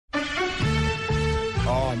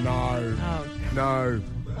Oh, no. Oh, No.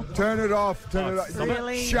 Turn it off. Turn it off.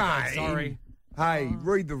 really? Shame. Sorry. Hey,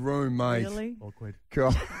 read the room, mate. really? Awkward.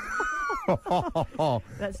 God.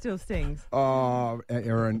 That still stings. Oh,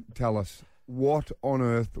 Aaron, tell us. What on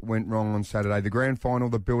earth went wrong on Saturday? The grand final,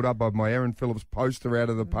 the build-up of my Aaron Phillips poster out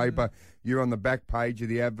of the paper. You're on the back page of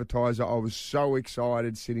the Advertiser. I was so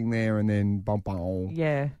excited sitting there, and then bump.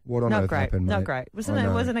 Yeah. What on Not earth great. happened, mate? Not great. It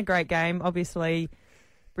wasn't a great game. Obviously,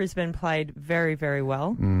 Brisbane played very, very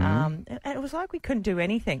well. And it was like we couldn't do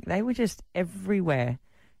anything. They were just everywhere.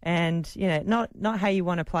 And, not how you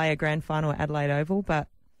want to play a grand final at Adelaide Oval, but,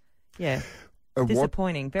 yeah.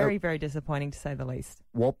 Disappointing. Very, very disappointing, to say the least.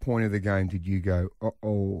 What point of the game did you go,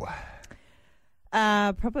 uh-oh?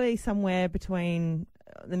 Probably somewhere between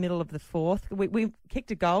the middle of the fourth. We kicked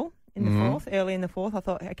a goal in the fourth, early in the fourth. I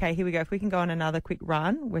thought, okay, here we go. If we can go on another quick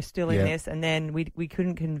run, we're still in this. And then we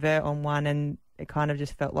couldn't convert on one, and it kind of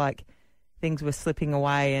just felt like things were slipping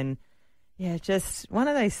away. And, yeah, just one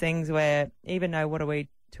of those things where even though,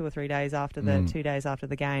 2 or 3 days after 2 days after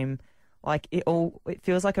the game, like it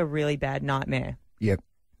feels like a really bad nightmare. Yep.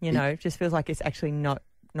 It just feels like it's actually not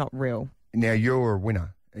real. Now, you're a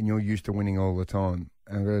winner, and you're used to winning all the time.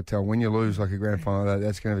 I'm going to tell, when you lose like a grand final,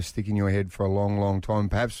 that's going to have a stick in your head for a long, long time.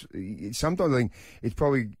 Perhaps sometimes I think it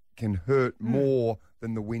probably can hurt more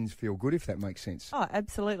than the wins feel good, if that makes sense. Oh,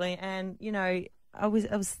 absolutely. And, I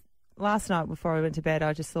was last night before I went to bed,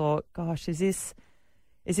 I just thought, gosh, is this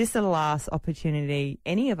the last opportunity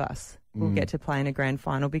any of us will get to play in a grand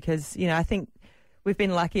final? Because, I think we've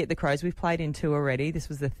been lucky at the Crows. We've played in 2 already. This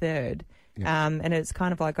was the 3rd. Yeah. And it's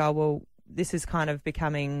kind of like, this is kind of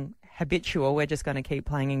becoming habitual. We're just going to keep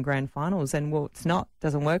playing in grand finals. And, it's not.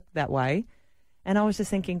 Doesn't work that way. And I was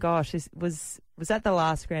just thinking, gosh, was that the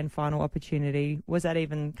last grand final opportunity? Was that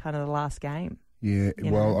even kind of the last game? Yeah,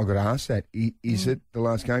 I've got to ask that. Is it the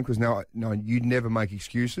last game? Because no, you'd never make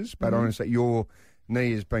excuses, but honestly, your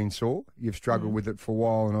knee has been sore. You've struggled with it for a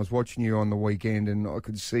while, and I was watching you on the weekend, and I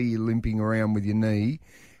could see you limping around with your knee.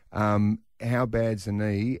 How bad's the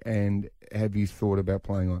knee, and have you thought about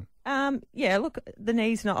playing on? Yeah, look, the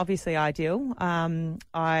knee's not obviously ideal.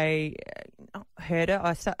 I hurt it.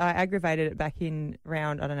 I aggravated it back in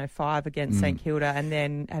round, 5 against St Kilda, and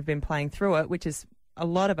then have been playing through it, which is a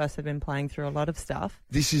lot of us have been playing through a lot of stuff.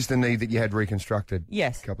 This is the knee that you had reconstructed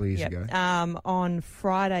a couple of years ago. On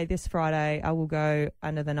this Friday, I will go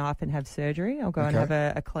under the knife and have surgery. I'll go and have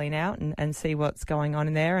a clean out and see what's going on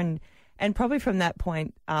in there. And probably from that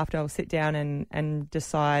point after, I'll sit down and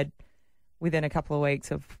decide within a couple of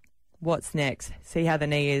weeks of what's next, see how the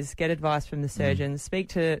knee is, get advice from the surgeons, speak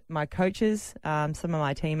to my coaches, some of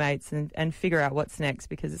my teammates, and figure out what's next,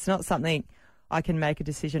 because it's not something I can make a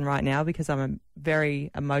decision right now, because I'm very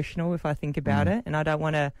emotional if I think about it, and I don't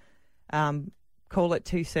want to call it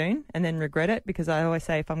too soon and then regret it, because I always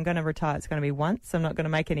say if I'm going to retire, it's going to be once. I'm not going to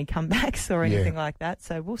make any comebacks or anything like that.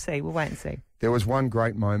 So we'll see. We'll wait and see. There was one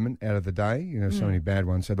great moment out of the day, so many bad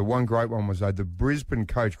ones. So the one great one was the Brisbane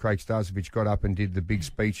coach, Craig Starcevich, got up and did the big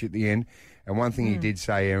speech at the end. And one thing he did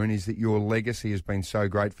say, Aaron, is that your legacy has been so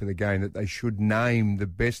great for the game that they should name the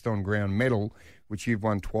best on-ground medal, which you've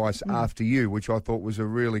won twice after you, which I thought was a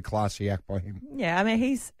really classy act by him. Yeah, I mean,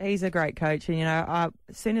 he's a great coach. And,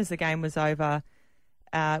 as soon as the game was over,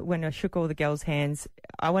 when I shook all the girls' hands,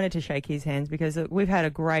 I wanted to shake his hands, because we've had a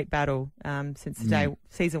great battle since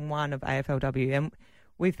season 1 of AFLW, and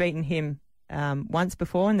we've beaten him once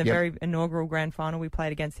before in the very inaugural grand final. We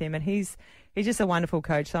played against him, and he's just a wonderful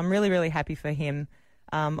coach. So I'm really, really happy for him.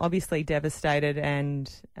 Obviously devastated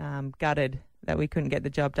and gutted that we couldn't get the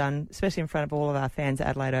job done, especially in front of all of our fans at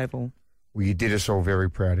Adelaide Oval. Well, you did us all very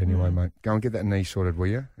proud anyway, mate. Go and get that knee sorted, will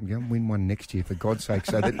you? And go and win one next year, for God's sake,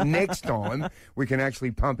 so that next time we can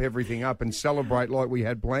actually pump everything up and celebrate like we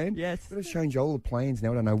had planned. Yes. We've got to change all the plans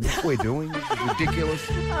now. I don't know what we're doing. This is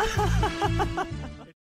ridiculous.